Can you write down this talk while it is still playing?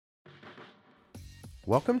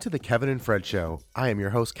Welcome to the Kevin and Fred Show. I am your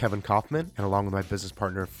host, Kevin Kaufman, and along with my business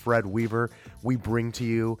partner, Fred Weaver, we bring to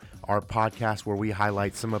you our podcast where we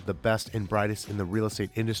highlight some of the best and brightest in the real estate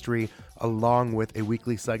industry, along with a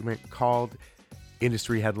weekly segment called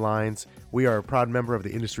Industry Headlines. We are a proud member of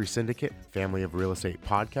the Industry Syndicate, family of real estate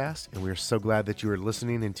podcasts, and we are so glad that you are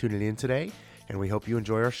listening and tuning in today, and we hope you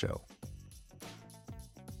enjoy our show.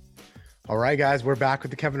 All right, guys, we're back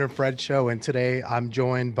with the Kevin and Fred Show, and today I'm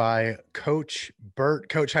joined by Coach Burt.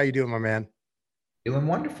 Coach, how you doing, my man? Doing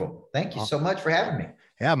wonderful. Thank you so much for having me.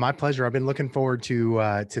 Yeah, my pleasure. I've been looking forward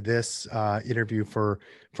to this interview for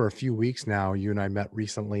a few weeks now. You and I met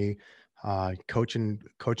recently, coaching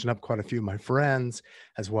up quite a few of my friends,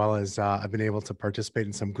 as well as I've been able to participate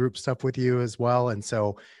in some group stuff with you as well. And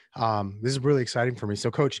so this is really exciting for me.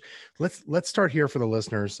 So, Coach, let's start here for the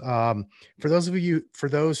listeners. For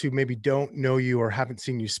those who maybe don't know you or haven't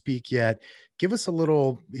seen you speak yet, give us a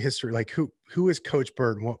little history. Like who is Coach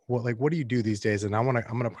Burt? What do you do these days? And I'm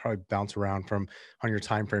gonna probably bounce around on your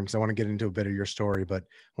time frame because I want to get into a bit of your story, but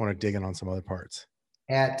I want to dig in on some other parts.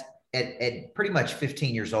 At pretty much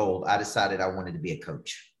 15 years old, I decided I wanted to be a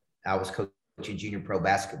coach. I was coaching junior pro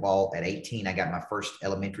basketball at 18. I got my first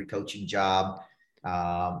elementary coaching job.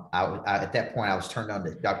 At that point, I was turned on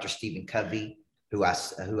to Dr. Stephen Covey, who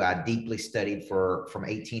I deeply studied from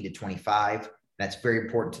 18 to 25. That's very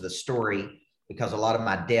important to the story because a lot of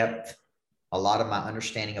my depth, a lot of my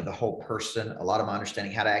understanding of the whole person, a lot of my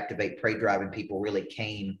understanding how to activate prey driving people really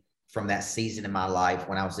came from that season in my life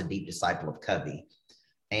when I was a deep disciple of Covey.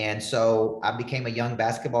 And so I became a young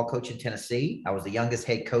basketball coach in Tennessee. I was the youngest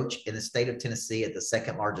head coach in the state of Tennessee at the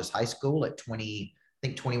second largest high school at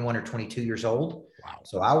 21 or 22 years old. Wow.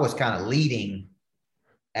 So I was kind of leading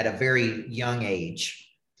at a very young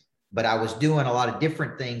age, but I was doing a lot of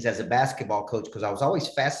different things as a basketball coach because I was always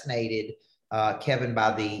fascinated, Kevin,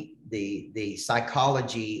 by the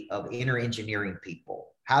psychology of inner engineering people.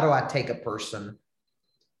 How do I take a person,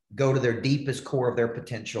 go to their deepest core of their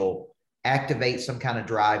potential, activate some kind of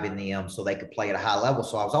drive in them so they could play at a high level?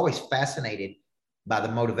 So I was always fascinated by the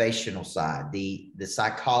motivational side, the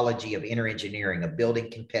psychology of inner engineering, of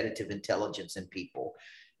building competitive intelligence in people.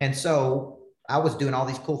 And so I was doing all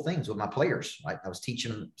these cool things with my players. Like I was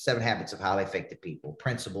teaching them 7 habits of highly effective people,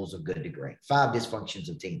 principles of good to great, 5 dysfunctions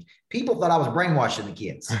of teams. People thought I was brainwashing the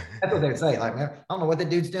kids. That's what they would say. Like, man, I don't know what the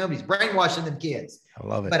dude's doing, but he's brainwashing the kids. I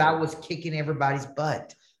love it. But I was kicking everybody's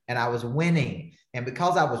butt and I was winning. And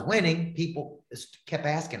because I was winning, people kept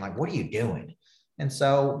asking, like, what are you doing? And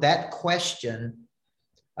so that question,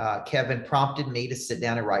 Kevin, prompted me to sit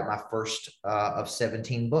down and write my first of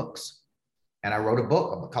 17 books. And I wrote a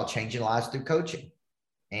book called Changing Lives Through Coaching.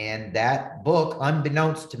 And that book,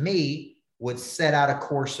 unbeknownst to me, would set out a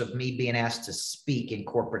course of me being asked to speak in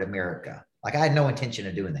corporate America. Like I had no intention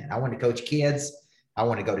of doing that. I wanted to coach kids. I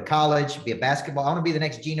wanted to go to college, be a basketball. I want to be the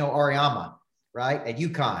next Gino Auriemma, right? At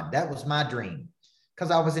UConn. That was my dream because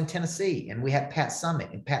I was in Tennessee and we had Pat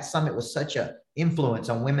Summitt. And Pat Summitt was such an influence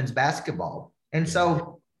on women's basketball. And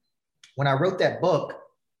so when I wrote that book,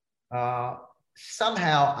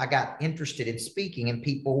 somehow I got interested in speaking and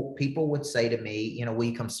people would say to me, you know, will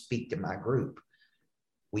you come speak to my group?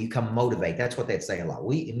 Will you come motivate? That's what they'd say a lot.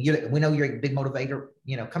 We know you're a big motivator,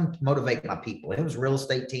 you know, come motivate my people. It was real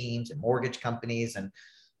estate teams and mortgage companies.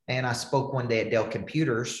 And I spoke one day at Dell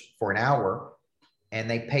Computers for an hour and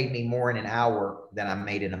they paid me more in an hour than I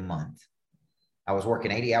made in a month. I was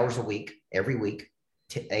working 80 hours a week, every week,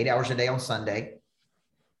 8 hours a day on Sunday,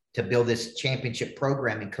 to build this championship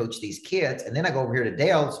program and coach these kids. And then I go over here to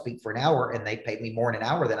Dale, speak for an hour, and they paid me more in an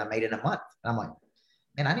hour than I made in a month. And I'm like,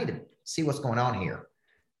 man, I need to see what's going on here.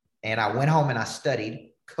 And I went home and I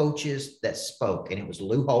studied coaches that spoke. And it was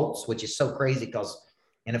Lou Holtz, which is so crazy because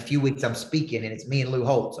in a few weeks I'm speaking and it's me and Lou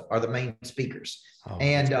Holtz are the main speakers. So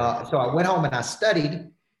I went home and I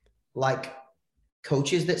studied like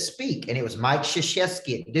coaches that speak. And it was Mike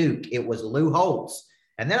Krzyzewski at Duke. It was Lou Holtz.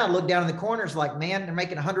 And then I looked down in the corners like, man, they're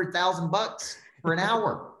making $100,000 for an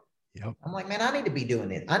hour. Yep. I'm like, man, I need to be doing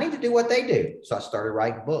this. I need to do what they do. So I started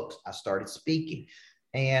writing books. I started speaking.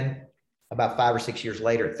 And about 5 or 6 years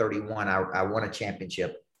later, at 31, I won a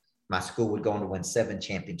championship. My school would go on to win 7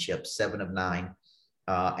 championships, 7 of 9.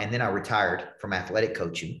 And then I retired from athletic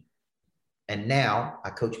coaching. And now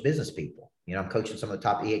I coach business people. You know, I'm coaching some of the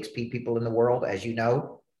top EXP people in the world, as you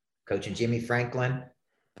know, coaching Jimmy Franklin,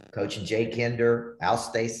 coaching Jay Kinder, Al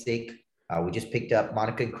Stasic. We just picked up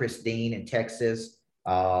Monica and Christine in Texas.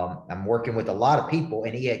 I'm working with a lot of people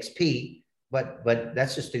in EXP, but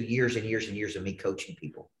that's just through years and years and years of me coaching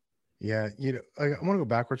people. Yeah. You know, I want to go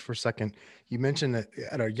backwards for a second. You mentioned that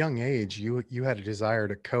at a young age, you had a desire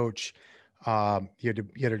to coach you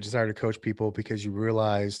had a desire to coach people because you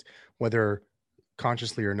realized, whether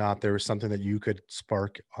consciously or not, there was something that you could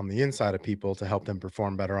spark on the inside of people to help them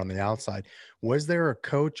perform better on the outside. Was there a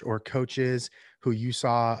coach or coaches who you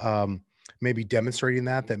saw maybe demonstrating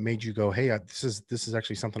that made you go, "Hey, this is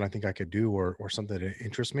actually something I think I could do," or something that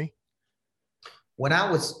interests me? When I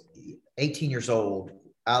was 18 years old,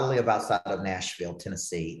 I live outside of Nashville,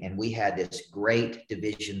 Tennessee, and we had this great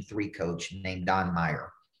Division III coach named Don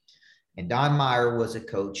Meyer. And Don Meyer was a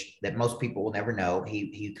coach that most people will never know.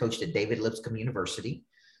 He coached at David Lipscomb University,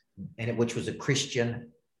 which was a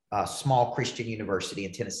Christian, small Christian university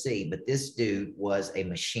in Tennessee. But this dude was a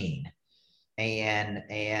machine,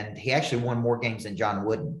 and he actually won more games than John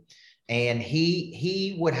Wooden. And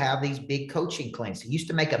he would have these big coaching clinics. He used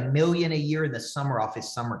to make $1 million a year in the summer off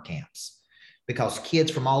his summer camps, because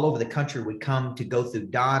kids from all over the country would come to go through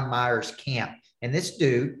Don Meyer's camp. And this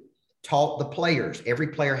dude taught the players. Every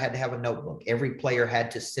player had to have a notebook. Every player had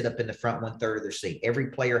to sit up in the front 1/3 of their seat. Every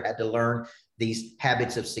player had to learn these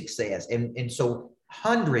habits of success. And so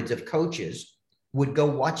hundreds of coaches would go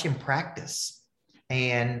watch him practice.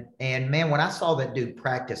 And man, when I saw that dude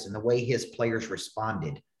practice and the way his players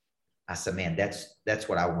responded, I said, man, that's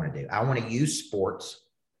what I want to do. I want to use sports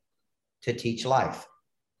to teach life.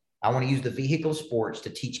 I want to use the vehicle of sports to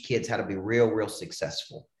teach kids how to be real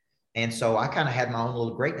successful. And so I kind of had my own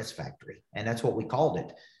little greatness factory, and that's what we called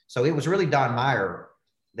it. So it was really Don Meyer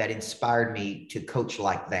that inspired me to coach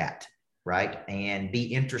like that, right? And be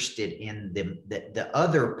interested in the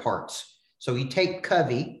other parts. So you take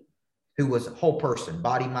Covey, who was a whole person,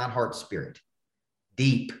 body, mind, heart, spirit,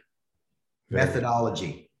 deep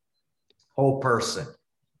methodology, whole person,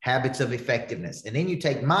 habits of effectiveness. And then you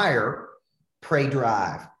take Meyer, pray,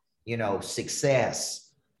 drive,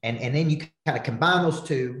 success. And then you kind of combine those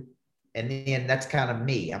two. And then that's kind of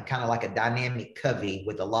me. I'm kind of like a dynamic Covey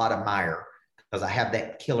with a lot of Meyer, because I have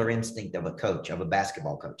that killer instinct of a coach, of a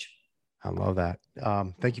basketball coach. I love that.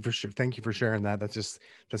 Thank you for sharing that.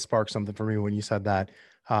 That sparked something for me when you said that.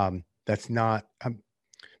 That's not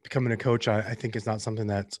becoming a coach. I think is not something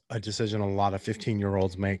that's a decision a lot of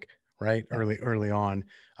 15-year-olds make, right? Early on,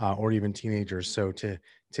 or even teenagers. So to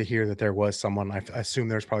hear that there was someone, I assume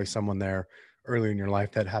there's probably someone there early in your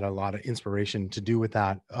life that had a lot of inspiration to do with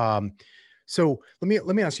that. So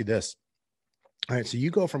let me ask you this. All right. So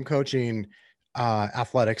you go from coaching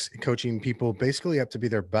athletics, coaching people basically up to be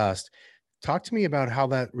their best. Talk to me about how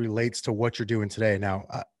that relates to what you're doing today. Now,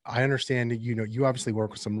 I understand that, you obviously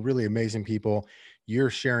work with some really amazing people. You're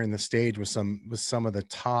sharing the stage with some of the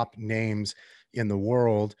top names in the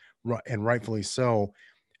world, and rightfully so.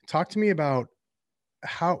 Talk to me about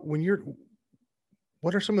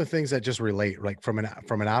what are some of the things that just relate, like from an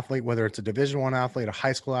athlete, whether it's a Division I athlete, a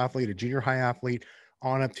high school athlete, a junior high athlete,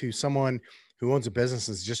 on up to someone who owns a business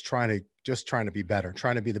is just trying to be better,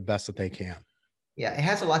 trying to be the best that they can. Yeah, it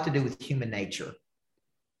has a lot to do with human nature.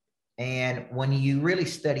 And when you really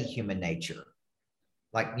study human nature,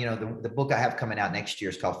 like, the book I have coming out next year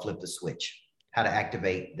is called Flip the Switch: How to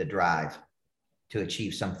Activate the Drive to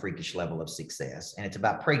Achieve Some Freakish Level of Success. And it's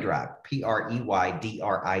about prey drive, PREYDRIVE.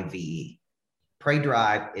 Prey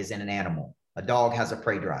drive is in an animal. A dog has a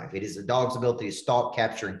prey drive. It is a dog's ability to stalk,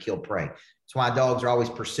 capture, and kill prey. That's why dogs are always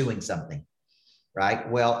pursuing something, right?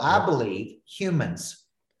 Well, I believe humans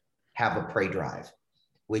have a prey drive,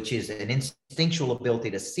 which is an instinctual ability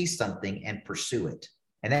to see something and pursue it.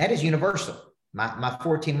 And that is universal. My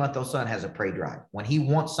 14-month-old son has a prey drive. When he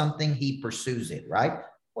wants something, he pursues it, right?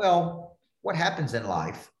 Well, what happens in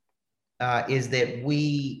life is that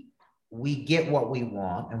we get what we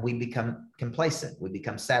want and we become complacent. We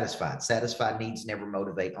become satisfied. Satisfied needs never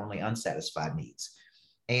motivate, only unsatisfied needs.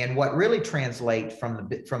 And what really translates from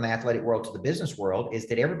the athletic world to the business world is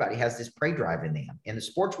that everybody has this prey drive in them. In the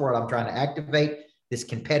sports world, I'm trying to activate this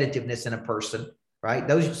competitiveness in a person, right?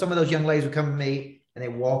 Some of those young ladies would come to me and they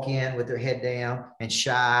walk in with their head down and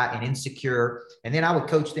shy and insecure. And then I would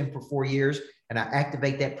coach them for 4 years and I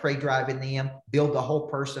activate that prey drive in them, build the whole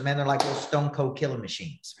person. Man, they're like little stone cold killing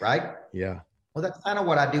machines, right? Yeah. Well, that's kind of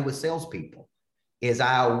what I do with salespeople, is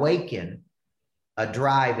I awaken a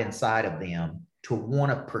drive inside of them to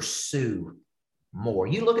want to pursue more.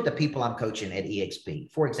 You look at the people I'm coaching at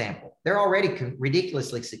EXP, for example, they're already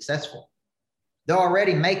ridiculously successful. They're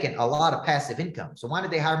already making a lot of passive income. So why did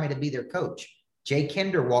they hire me to be their coach? Jay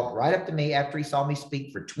Kinder walked right up to me after he saw me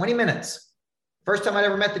speak for 20 minutes. First time I'd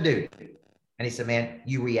ever met the dude. And he said, man,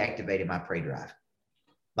 you reactivated my prey drive.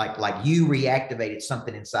 Like you reactivated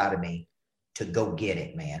something inside of me to go get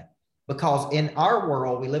it, man. Because in our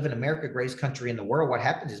world, we live in America, greatest country in the world. What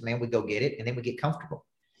happens is, man, we go get it and then we get comfortable.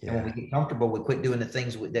 And when Yeah. we get comfortable, we quit doing the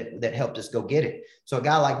things that helped us go get it. So a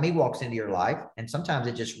guy like me walks into your life, and sometimes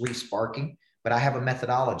it's just re-sparking, but I have a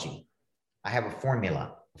methodology. I have a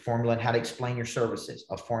formula in how to explain your services,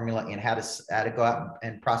 a formula in how to go out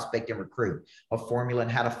and prospect and recruit, a formula in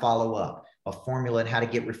how to follow up, a formula in how to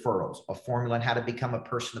get referrals, a formula in how to become a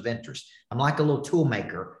person of interest. I'm like a little tool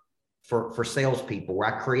maker for salespeople, where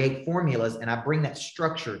I create formulas and I bring that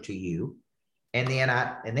structure to you. And then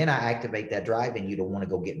I activate that drive in you to want to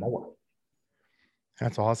go get more.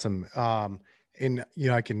 That's awesome. And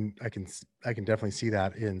I can definitely see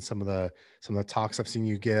that in some of the talks I've seen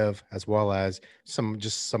you give, as well as some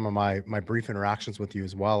of my brief interactions with you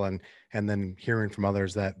as well, and then hearing from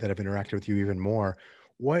others that have interacted with you even more.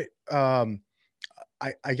 What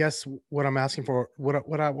I guess what I'm asking for,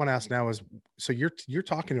 what I want to ask now is, so you're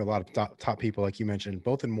talking to a lot of top people, like you mentioned,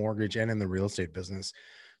 both in mortgage and in the real estate business.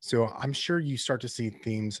 So I'm sure you start to see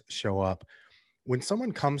themes show up when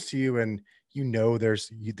someone comes to you, and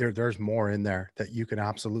there's more in there that you can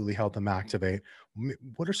absolutely help them activate.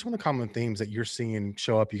 What are some of the common themes that you're seeing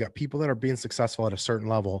show up? You got people that are being successful at a certain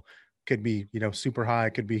level, could be, super high,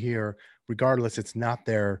 could be here. Regardless, it's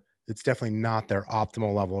definitely not their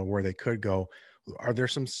optimal level of where they could go. Are there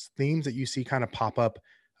some themes that you see kind of pop up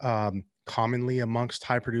commonly amongst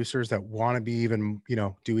high producers that want to be even,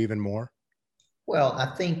 do even more? Well, I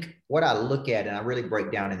think what I look at, and I really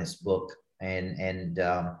break down in this book, and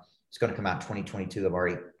it's going to come out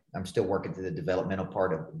 2022. I'm still working through the developmental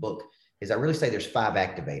part of the book. Is I really say there's 5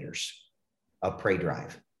 activators of prey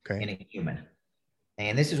drive in a human,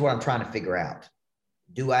 and this is what I'm trying to figure out.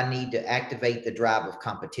 Do I need to activate the drive of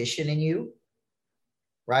competition in you?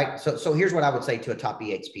 Right. So here's what I would say to a top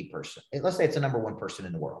EXP person. Let's say it's the number 1 person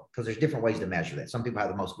in the world, because there's different ways to measure that. Some people have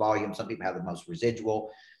the most volume. Some people have the most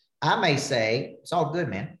residual. I may say, it's all good,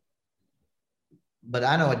 man, but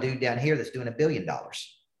I know a dude down here that's doing $1 billion,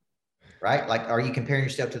 right? Like, are you comparing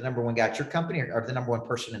yourself to the number 1 guy at your company, or the number 1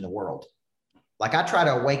 person in the world? Like, I try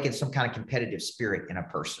to awaken some kind of competitive spirit in a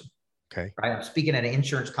person. Okay. Right. I'm speaking at an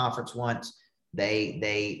insurance conference once.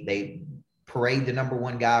 They parade the number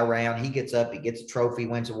 1 guy around. He gets up, he gets a trophy,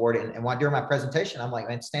 wins an award. And while during my presentation, I'm like,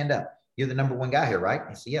 man, stand up. You're the number 1 guy here, right? And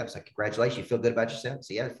he said, yeah. I was like, congratulations. You feel good about yourself? I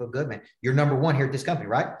said, yeah, I feel good, man. You're number 1 here at this company,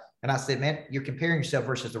 right? And I said, man, you're comparing yourself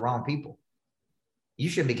versus the wrong people. You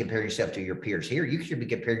shouldn't be comparing yourself to your peers here. You should be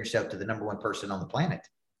comparing yourself to the number 1 person on the planet,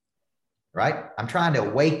 right? I'm trying to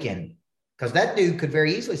awaken, because that dude could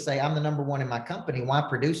very easily say, I'm the number 1 in my company. Why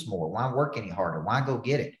produce more? Why work any harder? Why go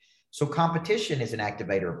get it? So competition is an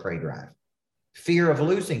activator of prey drive. Fear of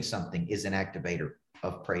losing something is an activator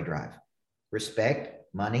of prey drive. Respect,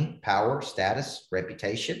 money, power, status,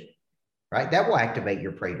 reputation, right? That will activate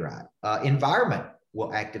your prey drive. Environment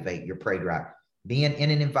will activate your prey drive. Being in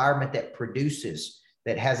an environment that produces,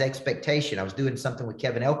 that has expectation. I was doing something with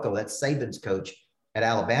Kevin Elko, that's Saban's coach at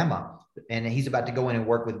Alabama, and he's about to go in and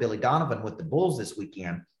work with Billy Donovan with the Bulls this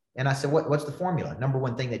weekend. And I said, what's the formula? Number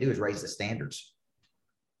 1 thing they do is raise the standards.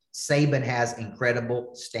 Saban has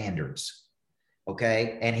incredible standards.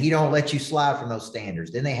 Okay. And he don't let you slide from those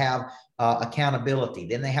standards. Then they have accountability.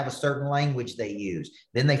 Then they have a certain language they use.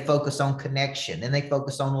 Then they focus on connection. Then they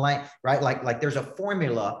focus on right. Like there's a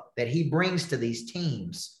formula that he brings to these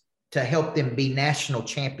teams to help them be national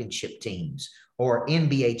championship teams or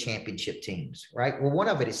NBA championship teams. Right. Well, one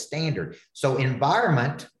of it is standard. So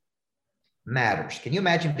environment matters. Can you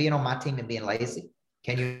imagine being on my team and being lazy?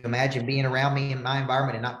 Can you imagine being around me in my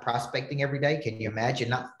environment and not prospecting every day? Can you imagine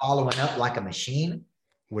not following up like a machine?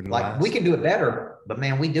 Wouldn't Like, last. we can do it better, but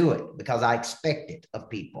man, we do it because I expect it of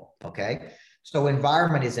people. Okay. So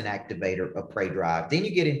environment is an activator of prey drive. Then you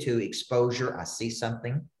get into exposure. I see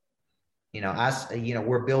something,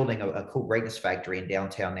 we're building a cool greatness factory in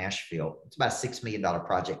downtown Nashville. It's about a $6 million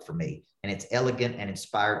project for me, and it's elegant and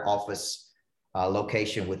inspired office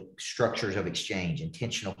location with structures of exchange,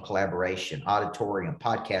 intentional collaboration, auditorium,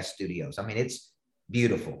 podcast studios. I mean, it's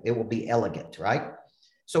beautiful. It will be elegant, right?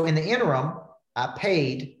 So in the interim, I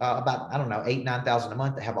paid about, I don't know, $8,000-9,000 a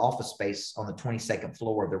month to have office space on the 22nd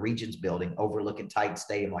floor of the Regions building overlooking Titan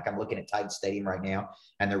Stadium. Like I'm looking at Titan Stadium right now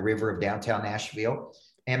and the river of downtown Nashville.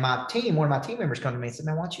 And one of my team members come to me and said,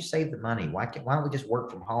 man, why don't you save the money? Why don't we just work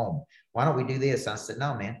from home? Why don't we do this? And I said,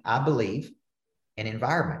 no, man, I believe in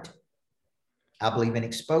environment. I believe in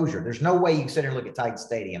exposure. There's no way you can sit here and look at Titan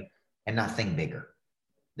Stadium and not think bigger.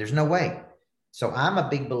 There's no way. So I'm a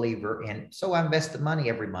big believer in, so I invest the money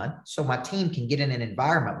every month so my team can get in an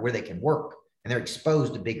environment where they can work and they're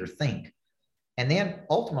exposed to bigger think. And then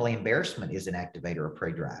ultimately embarrassment is an activator of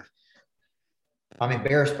prey drive. I'm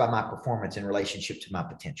embarrassed by my performance in relationship to my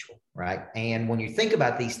potential, right? And when you think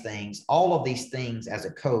about these things, all of these things as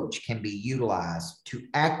a coach can be utilized to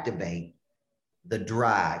activate the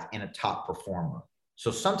drive in a top performer.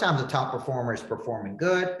 So sometimes a top performer is performing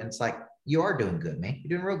good, and it's like, you are doing good, man.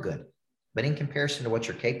 You're doing real good. But in comparison to what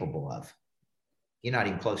you're capable of, you're not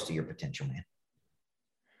even close to your potential, man.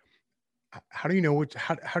 How do you know which,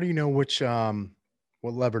 how do you know which,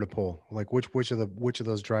 what lever to pull? Like which of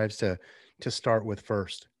those drives to start with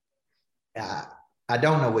first? Uh, I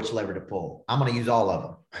don't know which lever to pull. I'm going to use all of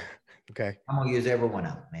them. Okay. I'm going to use every one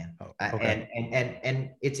of them, man. Oh, okay. And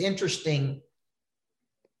it's interesting.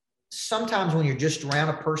 Sometimes when you're just around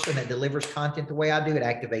a person that delivers content the way I do, it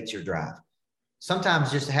activates your drive.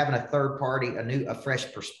 Sometimes just having a third party, a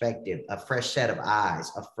fresh perspective, a fresh set of eyes,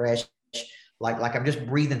 a fresh, like I'm just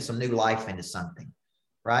breathing some new life into something,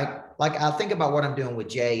 right? Like I think about what I'm doing with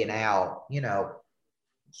Jay and Al,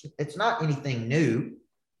 it's not anything new.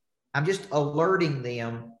 I'm just alerting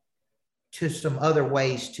them to some other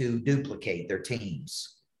ways to duplicate their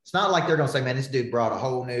teams. It's not like they're going to say, man, this dude brought a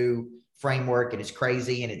whole new framework and it's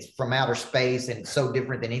crazy and it's from outer space and it's so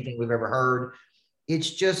different than anything we've ever heard.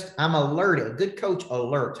 It's just, I'm alerted. A good coach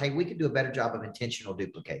alerts, hey, we could do a better job of intentional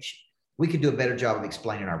duplication. We could do a better job of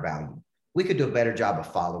explaining our value. We could do a better job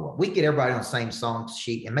of follow-up. We get everybody on the same song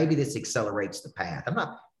sheet, and maybe this accelerates the path. I'm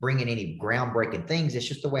not bringing any groundbreaking things. It's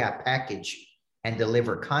just the way I package and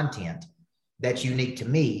deliver content that's unique to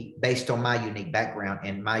me based on my unique background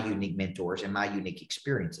and my unique mentors and my unique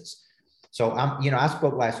experiences. So I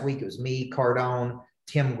spoke last week. It was me, Cardone,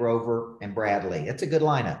 Tim Grover, and Bradley. That's a good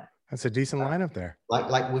lineup. That's a decent lineup there.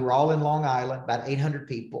 Like we were all in Long Island, about 800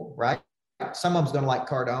 people, right? Some of them's going to like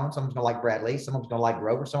Cardone, someone's going to like Bradley, someone's going to like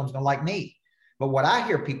Grover, someone's going to like me. But what I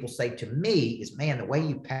hear people say to me is, man, the way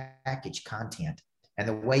you package content and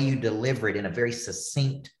the way you deliver it in a very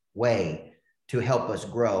succinct way to help us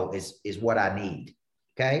grow is what I need.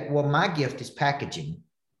 Okay. Well, my gift is packaging.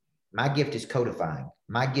 My gift is codifying.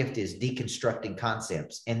 My gift is deconstructing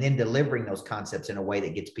concepts and then delivering those concepts in a way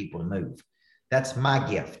that gets people to move. That's my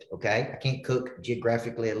gift. Okay. I can't cook,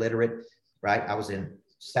 geographically illiterate, right? I was in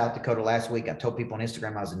South Dakota last week. I told people on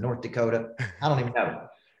Instagram I was in North Dakota. I don't even know.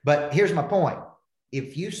 But here's my point.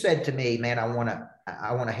 If you said to me, man, I want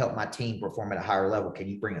to help my team perform at a higher level, can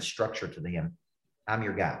you bring a structure to them? I'm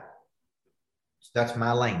your guy. So that's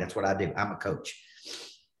my lane. That's what I do. I'm a coach.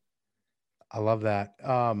 I love that.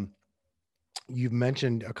 You've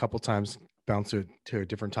mentioned a couple times, bounce to a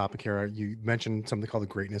different topic here. You mentioned something called the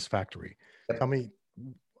Greatness Factory. Yep. Tell me,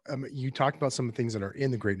 you talked about some of the things that are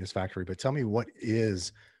in the Greatness Factory, but tell me, what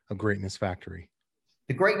is a Greatness Factory?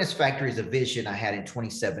 The Greatness Factory is a vision I had in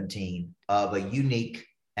 2017 of a unique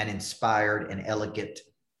and inspired and elegant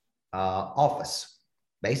office.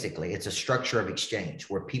 Basically, it's a structure of exchange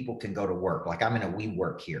where people can go to work. Like I'm in a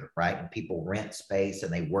WeWork here, right? And people rent space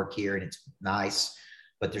and they work here and it's nice,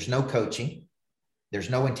 but there's no coaching. There's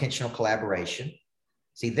no intentional collaboration.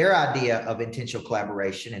 See, their idea of intentional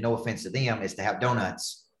collaboration, and no offense to them, is to have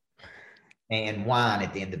donuts and wine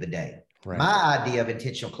at the end of the day. Right. My idea of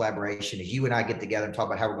intentional collaboration is you and I get together and talk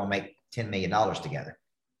about how we're going to make $10 million together,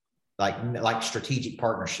 like strategic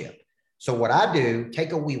partnership. So what I do,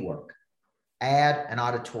 take a WeWork, add an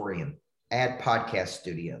auditorium, add podcast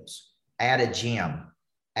studios, add a gym,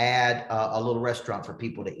 add a little restaurant for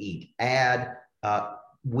people to eat, add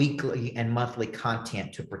weekly and monthly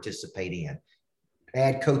content to participate in,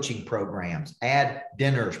 add coaching programs, add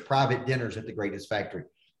dinners, private dinners at the Greatness Factory,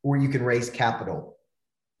 where you can raise capital.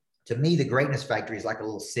 To me, the Greatness Factory is like a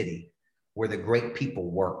little city where the great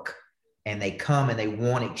people work and they come and they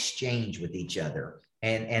want to exchange with each other.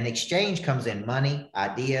 And exchange comes in money,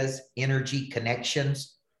 ideas, energy,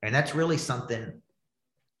 connections. And that's really something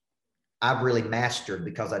I've really mastered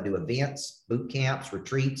because I do events, boot camps,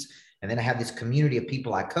 retreats, and then I have this community of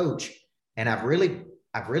people I coach. And I've really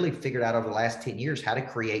figured out over the last 10 years how to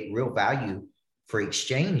create real value for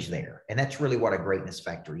exchange there. And that's really what a Greatness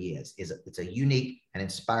Factory is. It's a unique and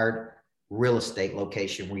inspired real estate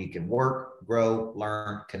location where you can work, grow,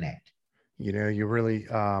 learn, connect. You know, you really,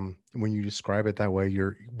 when you describe it that way,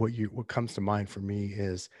 what comes to mind for me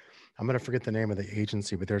is, I'm going to forget the name of the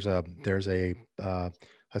agency, but there's a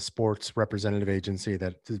sports representative agency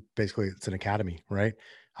that basically, it's an academy, right?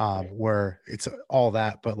 where it's all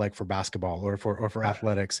that, but like for basketball or for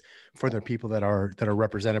athletics, for the people that are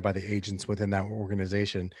represented by the agents within that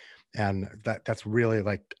organization. And that's really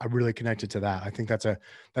like, I really connected to that. I think that's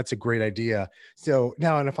a great idea. So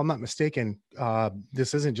now, and if I'm not mistaken,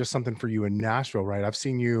 this isn't just something for you in Nashville, right? I've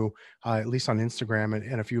seen you at least on Instagram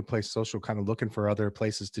and a few places social, kind of looking for other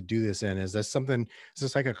places to do this in. Is this something, is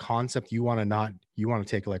this like a concept you want to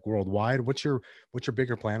take like worldwide? What's your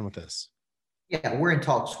bigger plan with this? Yeah, we're in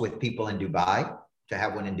talks with people in Dubai to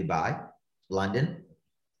have one in Dubai, London,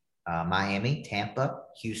 Miami, Tampa,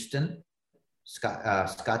 Houston,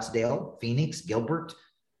 Scottsdale, Phoenix, Gilbert.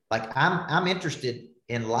 Like I'm interested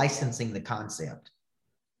in licensing the concept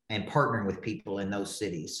and partnering with people in those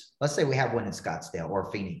cities. Let's say we have one in Scottsdale or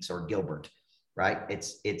Phoenix or Gilbert, right?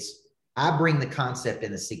 It's I bring the concept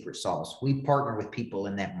and the secret sauce. We partner with people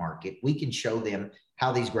in that market. We can show them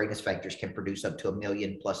how these greatness factors can produce up to $1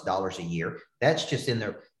 million+ a year. That's just in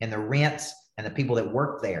the rents and the people that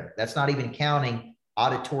work there. That's not even counting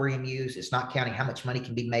auditorium use. It's not counting how much money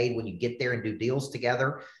can be made when you get there and do deals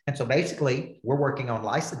together. And so basically, we're working on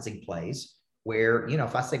licensing plays where,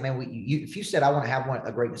 if I say, man, if you said I want to have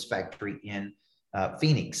a greatness factory in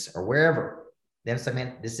Phoenix or wherever, then say,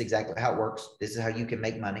 man, this is exactly how it works. This is how you can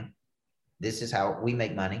make money. This is how we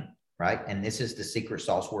make money, right? And this is the secret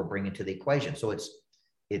sauce we're bringing to the equation. So it's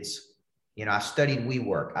I've studied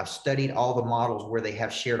WeWork. I've studied all the models where they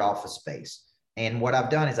have shared office space. And what I've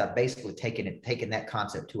done is I've basically taken that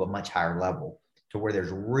concept to a much higher level to where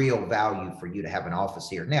there's real value for you to have an office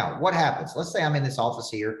here. Now, what happens? Let's say I'm in this office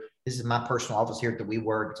here. This is my personal office here at the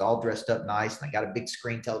WeWork. It's all dressed up nice, and I got a big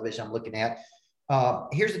screen television I'm looking at.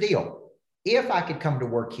 Here's the deal. If I could come to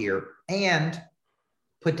work here and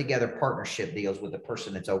put together partnership deals with the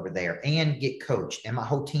person that's over there and get coached, and my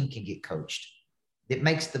whole team can get coached, it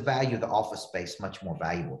makes the value of the office space much more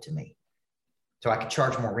valuable to me. So I could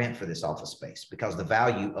charge more rent for this office space because the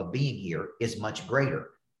value of being here is much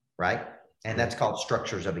greater, right? And that's called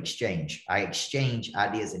structures of exchange. I exchange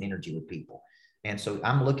ideas and energy with people. And so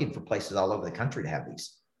I'm looking for places all over the country to have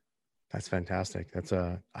these. That's fantastic.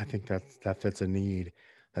 I think that fits a need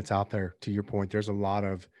that's out there. To your point, there's a lot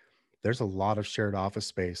of shared office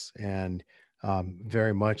space, and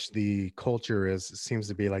very much the culture seems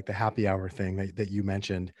to be like the happy hour thing that you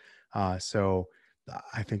mentioned. So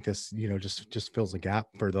I think this, just fills a gap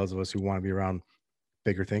for those of us who want to be around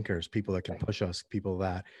bigger thinkers, people that can push us, people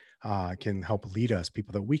that can help lead us,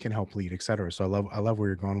 people that we can help lead, et cetera. So I love where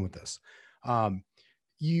you're going with this. Um,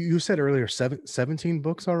 you said earlier 17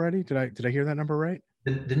 books already. Did I hear that number right?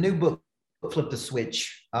 The new book, Flip the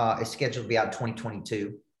Switch, is scheduled to be out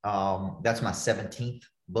 2022. That's my 17th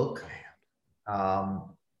book. And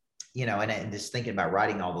just thinking about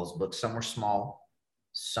writing all those books, some were small,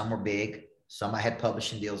 some were big, some I had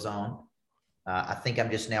publishing deals on. I think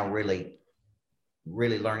I'm just now really,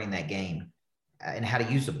 really learning that game and how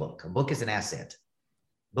to use a book. A book is an asset.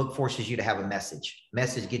 Book forces you to have a message.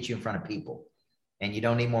 Message gets you in front of people. And you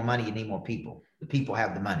don't need more money, you need more people. The people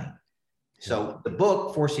have the money. So the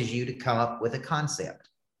book forces you to come up with a concept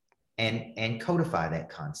and codify that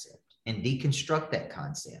concept and deconstruct that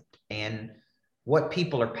concept. And what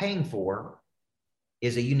people are paying for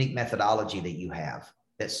is a unique methodology that you have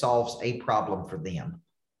that solves a problem for them,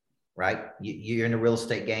 right? You're in the real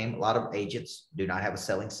estate game. A lot of agents do not have a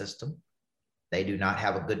selling system. They do not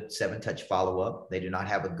have a good 7-touch follow-up. They do not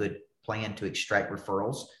have a good plan to extract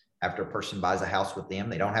referrals after a person buys a house with them.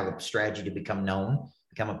 They don't have a strategy to become known,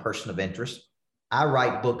 become a person of interest. I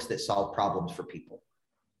write books that solve problems for people.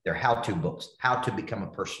 They're how-to books, how to become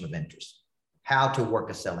a person of interest, how to work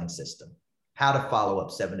a selling system, how to follow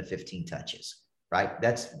up 7 to 15 touches, right?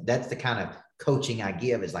 That's the kind of coaching I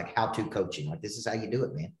give, is like how-to coaching. Like, this is how you do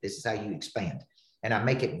it, man. This is how you expand. And I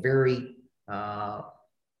make it very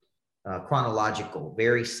chronological,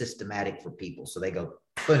 very systematic for people. So they go,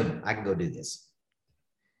 boom, I can go do this.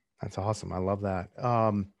 That's awesome. I love that.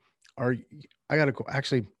 I got to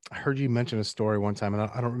actually, I heard you mention a story one time, and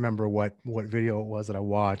I don't remember what video it was that I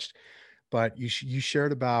watched, but you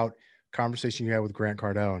shared about conversation you had with Grant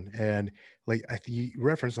Cardone, and like I think you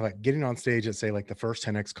referenced like getting on stage at, say, like the first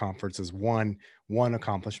 10X conference is one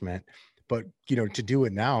accomplishment, but to do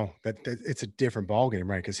it now, that it's a different ballgame,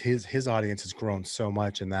 right? Because his audience has grown so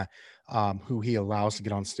much, and that who he allows to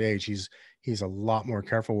get on stage, he's a lot more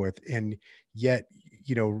careful with, and yet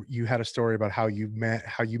you had a story about how you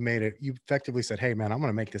made it. You effectively said, hey man, I'm going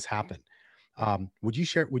to make this happen. Would you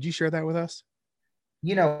share that with us?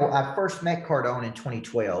 I first met Cardone in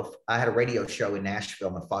 2012. I had a radio show in Nashville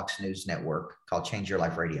on the Fox News network called Change Your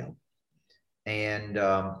Life Radio. And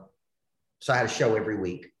so I had a show every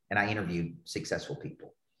week, and I interviewed successful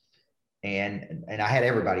people. And I had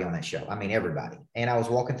everybody on that show. I mean, everybody. And I was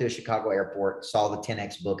walking through the Chicago airport, saw the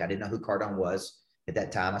 10X book. I didn't know who Cardone was at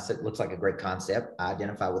that time. I said, looks like a great concept. I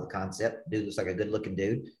identify with the concept. Dude looks like a good looking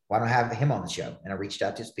dude. Why don't I have him on the show? And I reached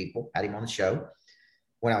out to his people, had him on the show.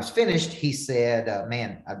 When I was finished, he said,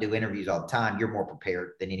 man, I do interviews all the time. You're more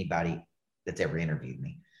prepared than anybody that's ever interviewed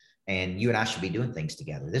me. And you and I should be doing things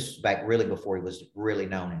together. This was back really before he was really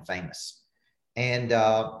known and famous. And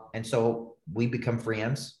so we become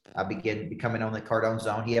friends. I began becoming on the Cardone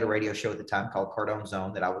Zone. He had a radio show at the time called Cardone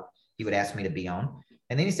Zone that he would ask me to be on.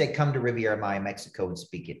 And then he said, come to Riviera Maya, Mexico and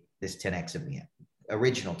speak at this 10X event,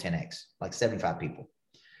 original 10X, like 75 people.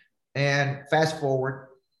 And fast forward,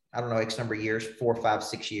 I don't know, X number of years, 4, 5,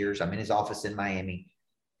 6 years. I'm in his office in Miami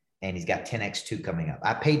and he's got 10X2 coming up.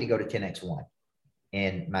 I paid to go to 10X1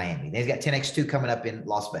 in Miami. Then he's got 10X2 coming up in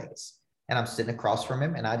Las Vegas. And I'm sitting across from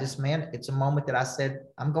him. And I just, man, it's a moment that I said,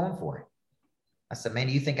 I'm going for it. I said, man,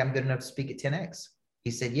 do you think I'm good enough to speak at 10X?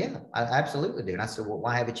 He said, yeah, I absolutely do. And I said, well,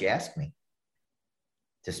 why haven't you asked me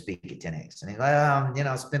to speak at 10X? And he's like,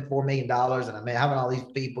 I spent $4 million and I'm having all these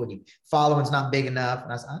people and your following's not big enough.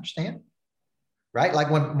 And I said, I understand. Right? Like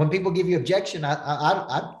when people give you objection,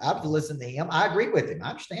 I've listened to him. I agree with him. I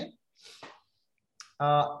understand.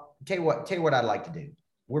 Tell you what I'd like to do.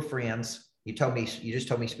 We're friends. You just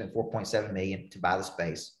told me you spent $4.7 million to buy the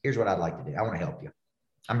space. Here's what I'd like to do. I want to help you.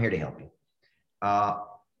 I'm here to help you.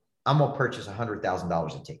 I'm going to purchase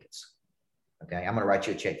 $100,000 in tickets. Okay. I'm going to write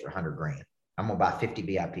you a check for $100,000. I'm going to buy 50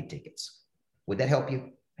 VIP tickets. Would that help you?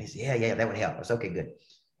 He said, yeah, that would help. I said, okay, good.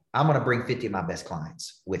 I'm going to bring 50 of my best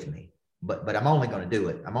clients with me, but I'm only going to do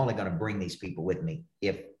it. I'm only going to bring these people with me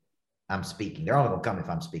if I'm speaking. They're only going to come if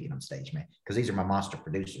I'm speaking on stage, man, because these are my monster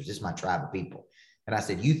producers. This is my tribe of people. And I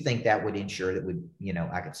said, you think that would ensure that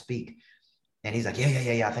I could speak? And he's like,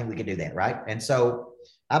 yeah, I think we could do that. Right. And so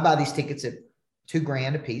I buy these tickets at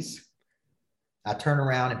 $2,000 a piece. I turn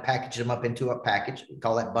around and package them up into a package. We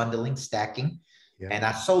call that bundling, stacking. Yeah. And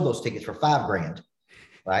I sold those tickets for $5,000.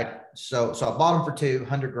 Right. So I bought them for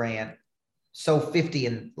 $200,000, sold 50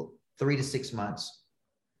 in 3 to 6 months.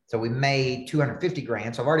 So we made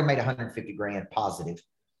 $250,000. So I've already made $150,000 positive.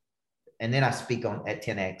 And then I speak at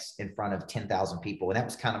 10X in front of 10,000 people. And that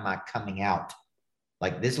was kind of my coming out.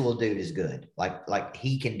 Like, this little dude is good. Like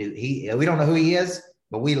he can do, we don't know who he is,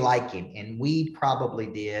 but we like him. And we probably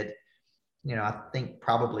did, I think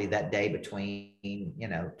probably that day between,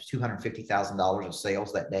 $250,000 of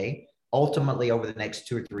sales that day. Ultimately, over the next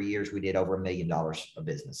 2 or 3 years, we did over $1 million of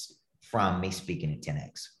business from me speaking at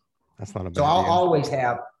 10X. That's not a bad So I'll always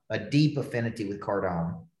have a deep affinity with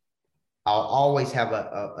Cardone. I'll always have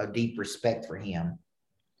a deep respect for him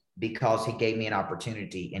because he gave me an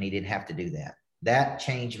opportunity and he didn't have to do that. That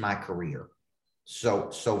changed my career.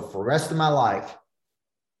 So for the rest of my life,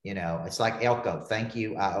 it's like Elko, thank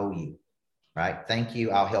you, I owe you, right? Thank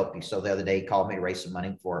you, I'll help you. So the other day he called me to raise some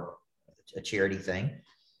money for a charity thing.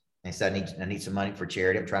 And he said, I need some money for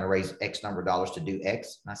charity. I'm trying to raise X number of dollars to do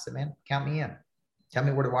X. And I said, man, count me in. Tell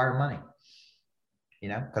me where to wire money.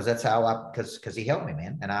 Because that's how because he helped me,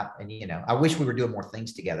 man. And I wish we were doing more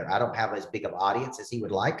things together. I don't have as big of an audience as he would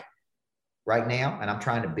like right now. And I'm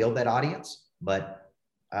trying to build that audience, but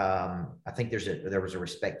I think there was a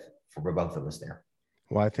respect for both of us there.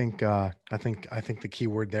 Well, I think the key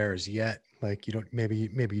word there is yet. Like, maybe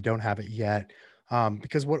you don't have it yet.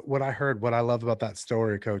 Because what I heard, what I love about that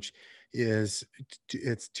story, Coach, is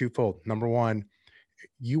it's twofold. Number one,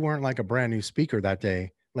 you weren't like a brand new speaker that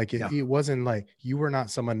day. Like it wasn't like you were not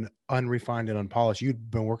someone unrefined and unpolished. You'd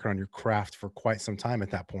been working on your craft for quite some time at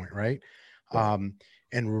that point, right? Yeah.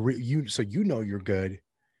 So you're good.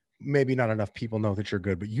 Maybe not enough people know that you're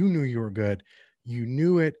good, but you knew you were good. You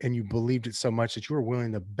knew it and you believed it so much that you were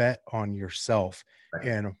willing to bet on yourself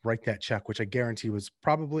and write that check, which I guarantee was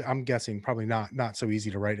probably, I'm guessing, probably not so easy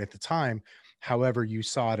to write at the time. However, you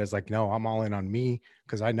saw it as like, no, I'm all in on me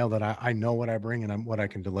because I know that I know what I bring and what I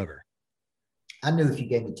can deliver. I knew if you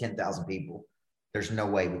gave me 10,000 people, there's no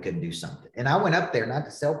way we couldn't do something. And I went up there not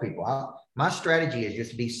to sell people. My strategy is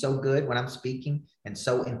just to be so good when I'm speaking and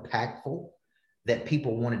so impactful that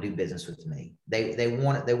people want to do business with me. They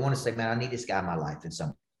want to say, man, I need this guy in my life in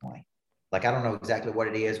some way. Like, I don't know exactly what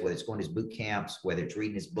it is, whether it's going to his boot camps, whether it's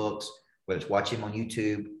reading his books, whether it's watching him on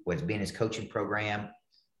YouTube, whether it's being his coaching program.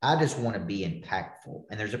 I just want to be impactful.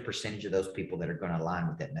 And there's a percentage of those people that are going to align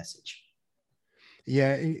with that message.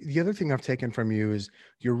 Yeah. The other thing I've taken from you is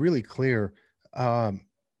you're really clear.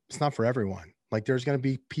 It's not for everyone. Like, there's going to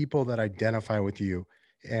be people that identify with you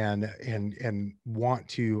and want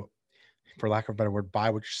to, for lack of a better word, buy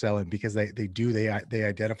what you're selling because they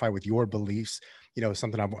identify with your beliefs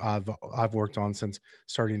something I've worked on since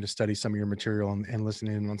starting to study some of your material and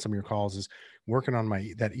listening on some of your calls is working on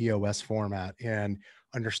that EOS format and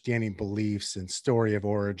understanding beliefs and story of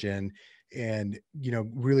origin, and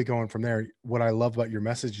really going from there. What I love about your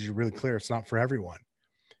message is you're really clear. It's not for everyone,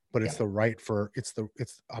 but Yeah.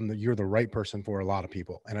 you're the right person for a lot of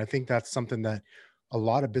people. And I think that's something that a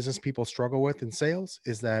lot of business people struggle with in sales,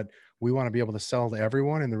 is that we want to be able to sell to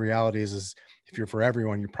everyone. And the reality is if you're for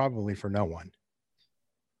everyone, you're probably for no one.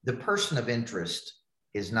 The person of interest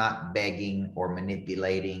is not begging or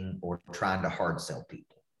manipulating or trying to hard sell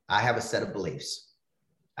people. I have a set of beliefs.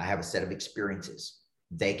 I have a set of experiences.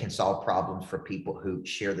 They can solve problems for people who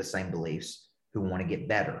share the same beliefs, who want to get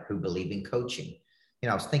better, who believe in coaching.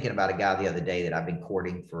 I was thinking about a guy the other day that I've been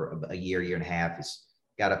courting for a year and a half. He's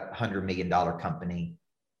got a $100 million company.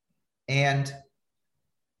 And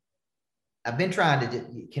I've been trying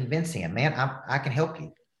to convince him, man, I can help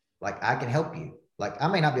you. Like, I can help you. Like, I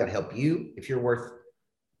may not be able to help you if you're worth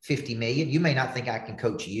 50 million. You may not think I can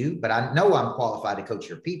coach you, but I know I'm qualified to coach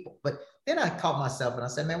your people. But then I caught myself and I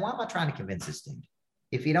said, man, why am I trying to convince this dude?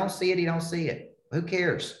 If you don't see it, you don't see it. Who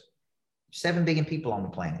cares? 7 billion people on the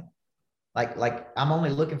planet. Like I'm only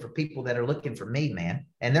looking for people that are looking for me, man.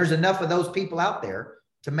 And there's enough of those people out there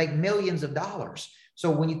to make millions of dollars.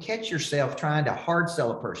 So when you catch yourself trying to hard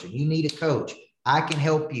sell a person, you need a coach. I can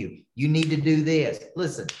help you. You need to do this.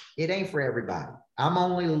 Listen, it ain't for everybody. I'm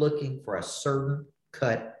only looking for a certain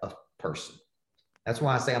cut of person. That's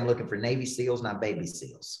why I say I'm looking for Navy SEALs, not baby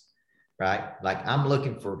SEALs, right? Like, I'm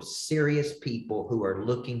looking for serious people who are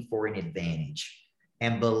looking for an advantage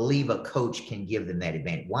and believe a coach can give them that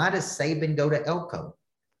advantage. Why does Saban go to Elko?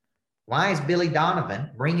 Why is Billy Donovan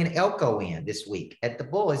bringing Elko in this week at the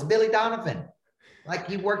Bull? It's Billy Donovan. Like,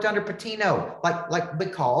 he worked under Patino,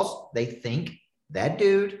 because they think that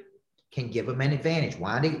dude can give them an advantage.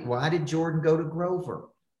 Why did Jordan go to Grover?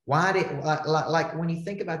 Why did, like when you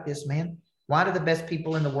think about this, man, why do the best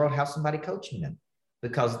people in the world have somebody coaching them?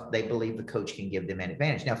 Because they believe the coach can give them an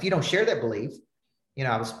advantage. Now, if you don't share that belief,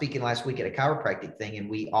 I was speaking last week at a chiropractic thing, and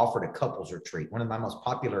we offered a couples retreat. One of my most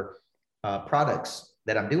popular products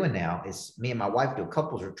that I'm doing now is me and my wife do a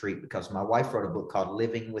couples retreat, because my wife wrote a book called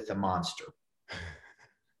Living with a Monster.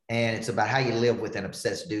 And it's about how you live with an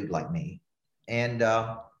obsessed dude like me. And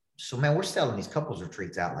so, man, we're selling these couples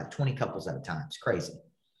retreats out, like 20 couples at a time. It's crazy.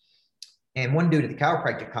 And one dude at the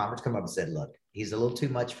chiropractic conference come up and said, look, he's a little too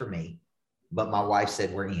much for me, but my wife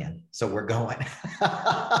said we're in, so we're going.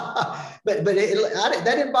 but that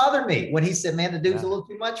didn't bother me when he said, man, the dude's a little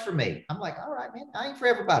too much for me. I'm like, all right, man, I ain't for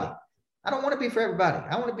everybody. I don't want to be for everybody.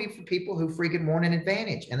 I want to be for people who freaking want an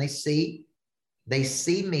advantage, and they see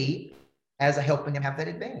me as a helping them have that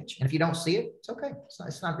advantage. And if you don't see it, it's okay.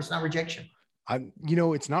 It's not rejection.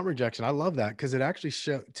 It's not rejection. I love that, because it actually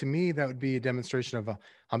to me, that would be a demonstration of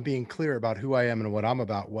I'm being clear about who I am and what I'm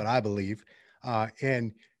about, what I believe,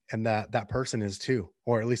 and that person is too,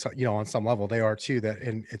 or at least on some level they are too.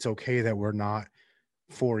 And it's okay that we're not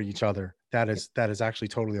for each other. That is actually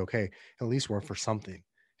totally okay. At least we're for something,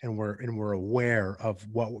 and we're aware of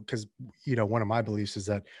because one of my beliefs is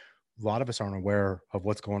that a lot of us aren't aware of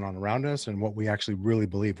what's going on around us and what we actually really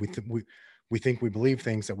believe. We think we believe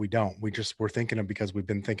things that we don't. We're thinking them because we've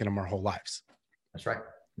been thinking them our whole lives. That's right.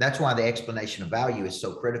 That's why the explanation of value is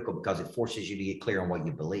so critical, because it forces you to get clear on what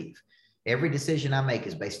you believe. Every decision I make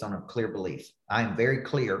is based on a clear belief. I am very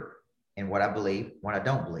clear in what I believe, what I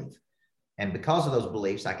don't believe. And because of those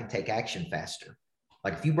beliefs, I can take action faster.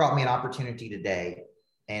 Like, if you brought me an opportunity today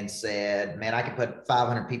and said, man, I can put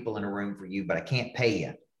 500 people in a room for you, but I can't pay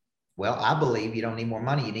you. Well, I believe you don't need more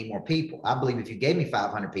money. You need more people. I believe if you gave me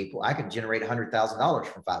 500 people, I could generate $100,000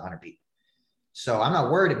 from 500 people. So I'm not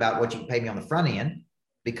worried about what you can pay me on the front end,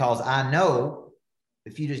 because I know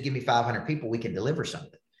if you just give me 500 people, we can deliver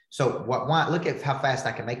something. So look at how fast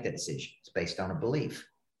I can make that decision. It's based on a belief.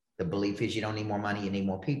 The belief is you don't need more money. You need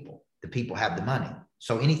more people. The people have the money.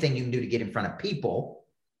 So anything you can do to get in front of people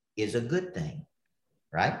is a good thing.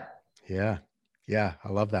 Right? Yeah. Yeah. I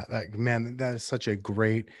love that. Man, that is such a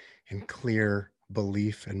great and clear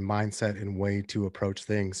belief and mindset and way to approach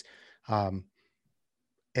things. And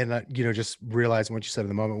just realizing what you said in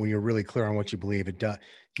the moment, when you're really clear on what you believe,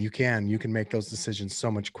 you can make those decisions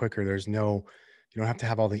so much quicker. You don't have to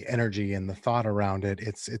have all the energy and the thought around it.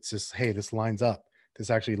 It's just, hey, this lines up. This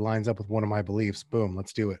actually lines up with one of my beliefs. Boom,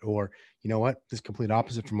 let's do it. Or, you know what? This is complete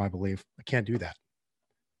opposite from my belief. I can't do that.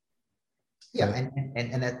 Yeah.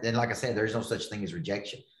 And like I said, there's no such thing as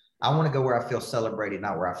rejection. I want to go where I feel celebrated,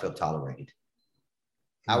 not where I feel tolerated.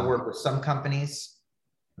 I work with some companies,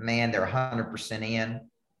 man, they're 100% in.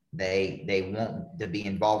 They want to be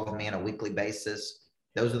involved with me on a weekly basis.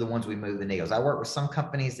 Those are the ones we move the needles. I work with some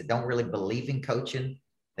companies that don't really believe in coaching.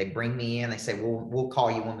 They bring me in, they say, well, we'll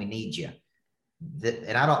call you when we need you.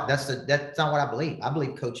 And I don't, that's not what I believe. I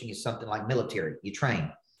believe coaching is something like military. You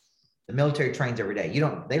train. The military trains every day.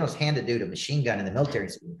 They don't hand a dude a machine gun in the military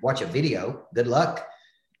and say, watch a video. Good luck.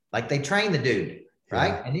 Like, they train the dude,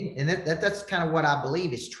 right? Yeah. And that's kind of what I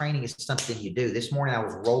believe is training is something you do. This morning I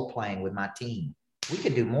was role playing with my team. We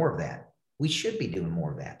could do more of that. We should be doing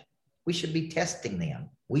more of that. We should be testing them.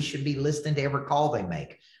 We should be listening to every call they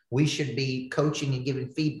make. We should be coaching and giving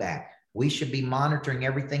feedback. We should be monitoring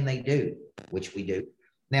everything they do, which we do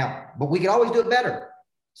now, but we could always do it better.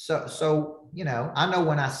 So, you know, I know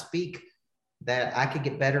when I speak that I could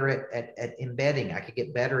get better at embedding. I could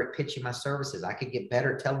get better at pitching my services. I could get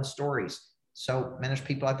better at telling stories. So, man, there's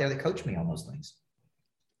people out there that coach me on those things.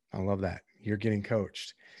 I love that. You're getting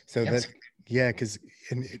coached. So Yes.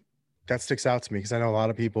 that sticks out to me, because I know a lot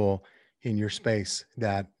of people in your space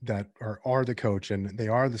that are the coach, and they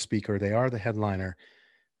are the speaker, they are the headliner,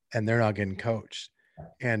 and they're not getting coached.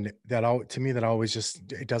 And to me, that always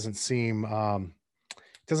just, it doesn't seem,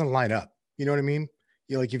 it doesn't line up. You know what I mean?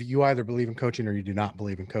 You like, if you either believe in coaching or you do not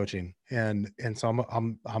believe in coaching. And so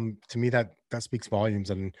I'm to me, that speaks volumes,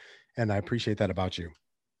 and I appreciate that about you.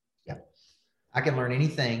 Yeah. I can learn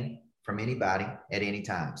anything from anybody at any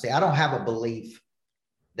time. See, I don't have a belief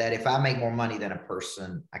that if I make more money than a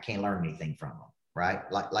person, I can't learn anything from them. Right?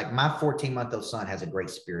 Like my 14-month-old son has a great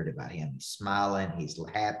spirit about him. He's smiling. He's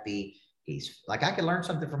happy. He's like, I could learn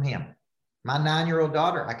something from him. My 9-year-old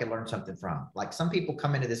daughter, I could learn something from. Like, some people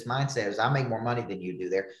come into this mindset as, I make more money than you do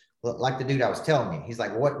there. Like the dude I was telling you, he's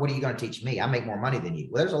like, what are you going to teach me? I make more money than you.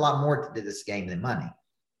 Well, there's a lot more to this game than money.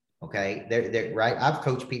 Okay. They're right. I've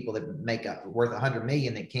coached people that make worth 100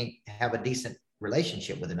 million that can't have a decent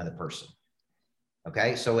relationship with another person.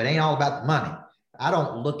 Okay. So it ain't all about the money. I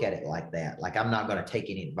don't look at it like that. Like, I'm not going to take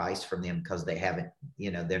any advice from them because they haven't,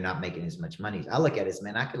 you know, they're not making as much money. I look at it as,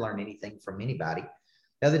 man, I could learn anything from anybody.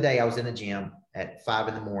 The other day I was in the gym at 5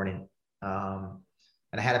 a.m.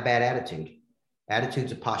 and I had a bad attitude.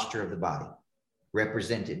 Attitude's a posture of the body,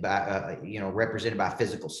 represented by a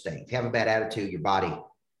physical state. If you have a bad attitude,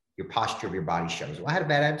 your posture of your body shows. Well, I had a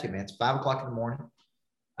bad attitude, man. It's 5 o'clock in the morning.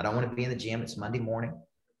 I don't want to be in the gym. It's Monday morning.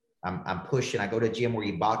 I'm pushing. I go to a gym where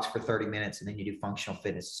you box for 30 minutes and then you do functional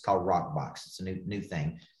fitness. It's called Rock Box. It's a new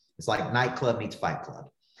thing. It's like nightclub meets Fight Club.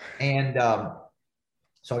 And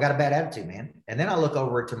so I got a bad attitude, man. And then I look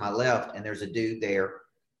over to my left and there's a dude there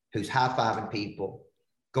who's high-fiving people,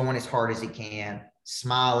 going as hard as he can,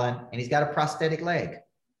 smiling, and he's got a prosthetic leg.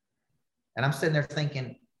 And I'm sitting there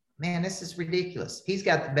thinking, man, this is ridiculous. He's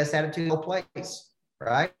got the best attitude in the whole place,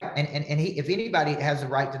 right? And he, if anybody has the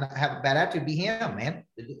right to not have a bad attitude, be him, man.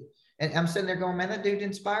 And I'm sitting there going, man, that dude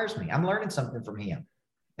inspires me. I'm learning something from him.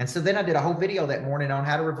 And so then I did a whole video that morning on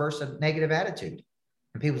how to reverse a negative attitude.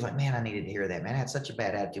 And people was like, man, I needed to hear that, man. I had such a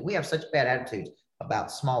bad attitude. We have such bad attitudes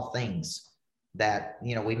about small things that,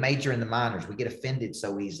 you know, we major in the minors. We get offended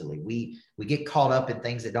so easily. We get caught up in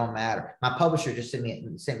things that don't matter. My publisher just sent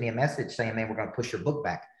me a message saying, man, we're going to push your book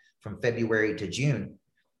back from February to June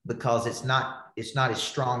because it's not as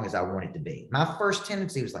strong as I want it to be. My first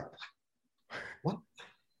tendency was like, what?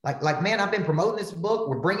 Like, man, I've been promoting this book.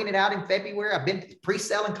 We're bringing it out in February. I've been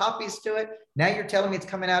pre-selling copies to it. Now you're telling me it's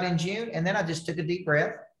coming out in June. And then I just took a deep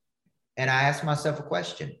breath and I asked myself a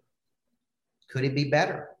question. Could it be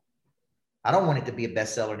better? I don't want it to be a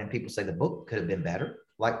bestseller and then people say the book could have been better.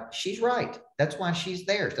 Like, she's right. That's why she's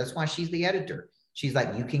there. That's why she's the editor. She's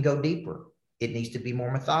like, you can go deeper. It needs to be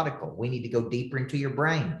more methodical. We need to go deeper into your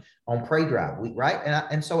brain on Prey Drive, right?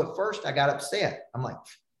 And so at first I got upset. I'm like,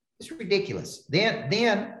 it's ridiculous.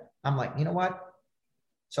 Then I'm like, you know what?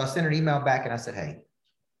 So I sent her an email back and I said, hey,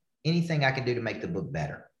 anything I can do to make the book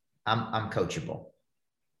better. I'm coachable.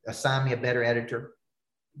 Assign me a better editor.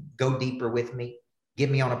 Go deeper with me.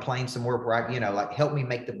 Get me on a plane somewhere where I, like, help me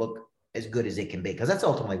make the book as good as it can be. Because that's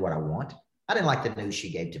ultimately what I want. I didn't like the news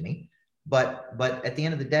she gave to me. But at the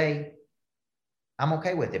end of the day, I'm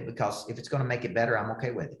okay with it because if it's going to make it better, I'm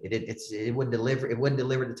okay with it. It wouldn't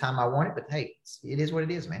deliver the time I wanted, but hey, it is what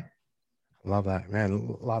it is, man. Love that,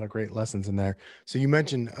 man. A lot of great lessons in there. So you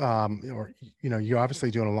mentioned, you're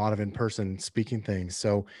obviously doing a lot of in-person speaking things.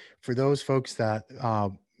 So for those folks that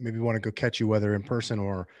maybe want to go catch you, whether in person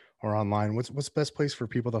or online, what's the best place for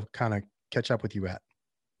people to kind of catch up with you at?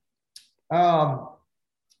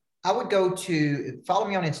 I would go to follow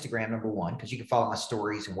me on Instagram, number one, because you can follow my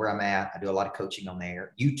stories and where I'm at. I do a lot of coaching on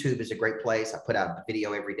there. YouTube is a great place. I put out a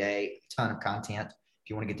video every day, a ton of content. If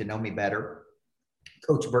you want to get to know me better,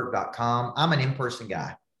 coachburt.com. I'm an in-person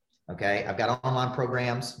guy. Okay. I've got online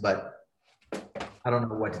programs, but I don't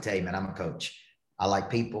know what to tell you, man. I'm a coach. I like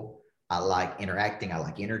people. I like interacting. I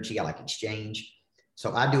like energy. I like exchange.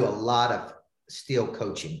 So I do a lot of still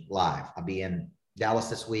coaching live. I'll be in Dallas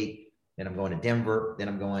this week. Then I'm going to Denver. Then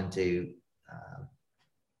I'm going to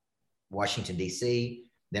Washington, D.C.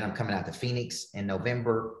 Then I'm coming out to Phoenix in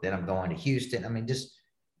November. Then I'm going to Houston. I mean, just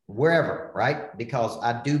wherever, right? Because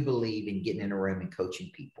I do believe in getting in a room and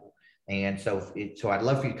coaching people. And so I'd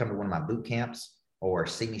love for you to come to one of my boot camps or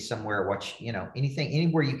see me somewhere, watch, anything,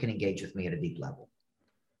 anywhere you can engage with me at a deep level.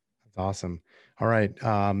 That's awesome. All right.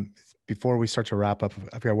 Before we start to wrap up,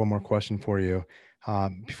 I've got one more question for you.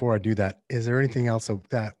 Before I do that, is there anything else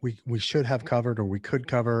that we should have covered or we could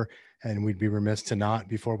cover and we'd be remiss to not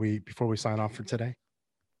before we sign off for today?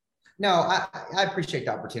 No, I appreciate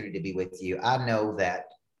the opportunity to be with you. I know that,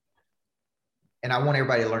 and I want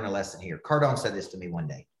everybody to learn a lesson here. Cardone said this to me one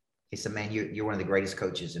day. He said, man, you're one of the greatest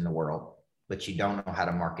coaches in the world, but you don't know how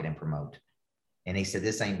to market and promote. And he said,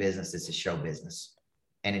 this ain't business, this is show business.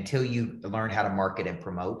 And until you learn how to market and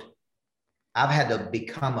promote, I've had to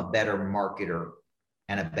become a better marketer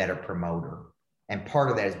and a better promoter. And part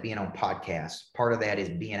of that is being on podcasts. Part of that is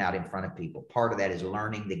being out in front of people. Part of that is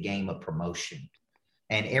learning the game of promotion.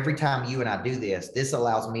 And every time you and I do this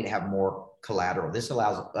allows me to have more collateral. This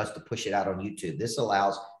allows us to push it out on YouTube. This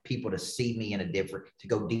allows people to see me to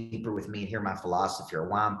go deeper with me and hear my philosophy or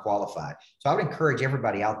why I'm qualified. So I would encourage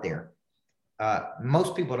everybody out there.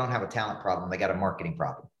 Most people don't have a talent problem. They got a marketing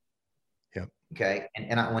problem. Yep. Okay.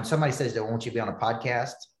 And when somebody says they want you to be on a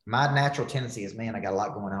podcast, my natural tendency is, man, I got a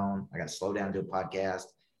lot going on. I got to slow down and do a podcast.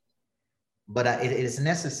 But it is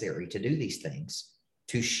necessary to do these things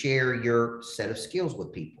to share your set of skills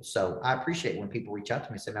with people. So I appreciate when people reach out to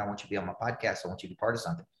me and say, man, I want you to be on my podcast. I want you to be part of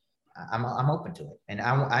something. I'm open to it. And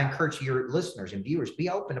I encourage your listeners and viewers, be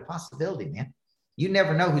open to possibility, man. You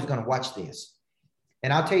never know who's going to watch this.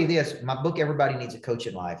 And I'll tell you this, my book, Everybody Needs a Coach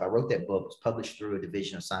in Life. I wrote that book. It was published through a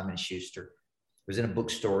division of Simon & Schuster. It was in a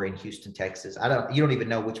bookstore in Houston, Texas. You don't even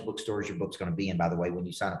know which bookstores your book's going to be in, by the way, when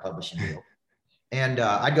you sign a publishing deal. And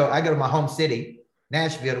I go to my home city,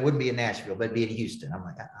 Nashville. It wouldn't be in Nashville, but it'd be in Houston. I'm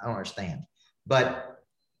like, I don't understand. But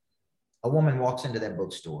a woman walks into that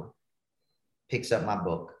bookstore, picks up my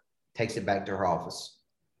book, takes it back to her office.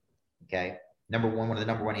 Okay. One of the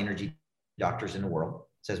number one energy doctors in the world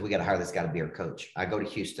says, we got to hire this guy to be our coach. I go to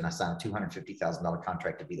Houston. I sign a $250,000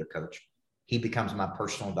 contract to be their coach. He becomes my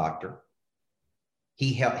personal doctor.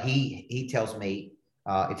 He tells me,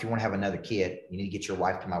 if you want to have another kid, you need to get your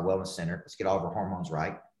wife to my wellness center. Let's get all of her hormones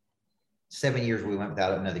right. 7 years we went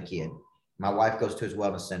without another kid. My wife goes to his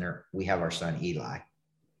wellness center. We have our son, Eli.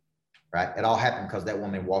 Right? It all happened because that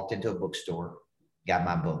woman walked into a bookstore, got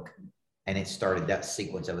my book, and it started that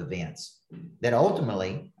sequence of events that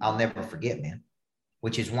ultimately I'll never forget, man,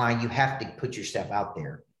 which is why you have to put yourself out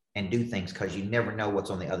there and do things, because you never know what's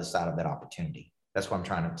on the other side of that opportunity. That's what I'm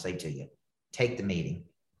trying to say to you. Take the meeting,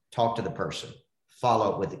 talk to the person,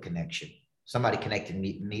 follow up with the connection. Somebody connected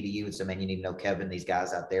me to you and said, man, you need to know Kevin, these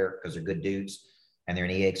guys out there, because they're good dudes and they're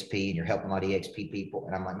in EXP and you're helping a lot of EXP people.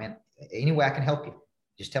 And I'm like, man, any way I can help you,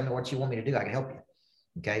 just tell me what you want me to do. I can help you.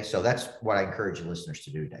 Okay. So that's what I encourage your listeners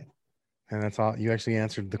to do today. And that's all. You actually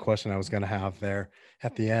answered the question I was going to have there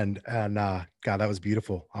at the end. And God, that was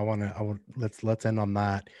beautiful. Let's end on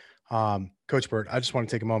that. Coach Burt, I just want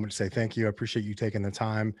to take a moment to say thank you. I appreciate you taking the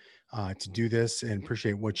time to do this and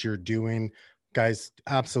appreciate what you're doing. Guys,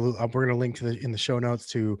 absolutely. We're going to link in the show notes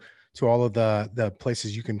to all of the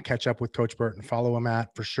places you can catch up with Coach Burt and follow him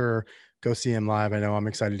at, for sure. Go see him live. I know I'm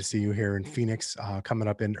excited to see you here in Phoenix coming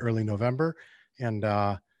up in early November. And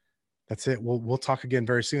that's it. We'll talk again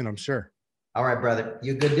very soon, I'm sure. All right, brother.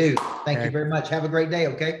 You're a good dude. Thank you very much. Have a great day.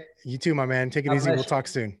 Okay. You too, my man. Take it easy. We'll talk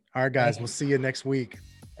soon. All right, guys. We'll see you next week.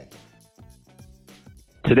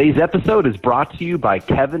 Today's episode is brought to you by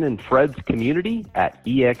Kevin and Fred's community at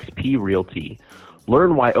eXp Realty.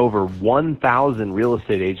 Learn why over 1,000 real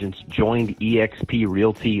estate agents joined eXp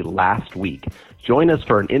Realty last week. Join us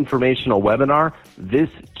for an informational webinar this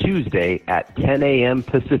Tuesday at 10 a.m.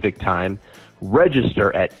 Pacific Time.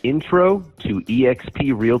 Register at intro to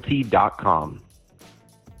exprealty.com.